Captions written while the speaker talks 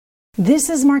This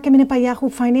is Market Minute by Yahoo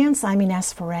Finance. I'm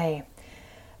Ines Ferre.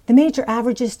 The major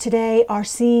averages today are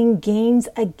seeing gains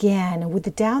again, with the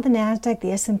Dow, the Nasdaq,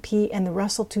 the S&P, and the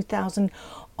Russell 2000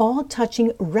 all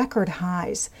touching record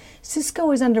highs.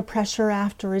 Cisco is under pressure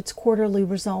after its quarterly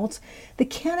results. The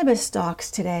cannabis stocks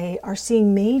today are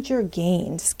seeing major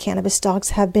gains. Cannabis stocks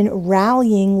have been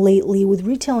rallying lately, with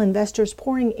retail investors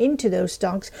pouring into those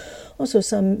stocks. Also,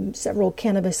 several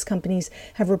cannabis companies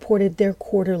have reported their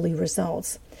quarterly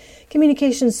results.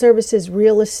 Communication services,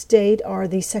 real estate are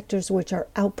the sectors which are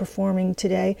outperforming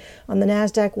today. On the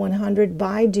Nasdaq 100,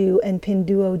 Baidu and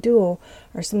Pinduoduo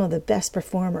are some of the best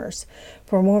performers.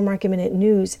 For more Market Minute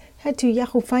news, head to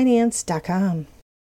yahoofinance.com.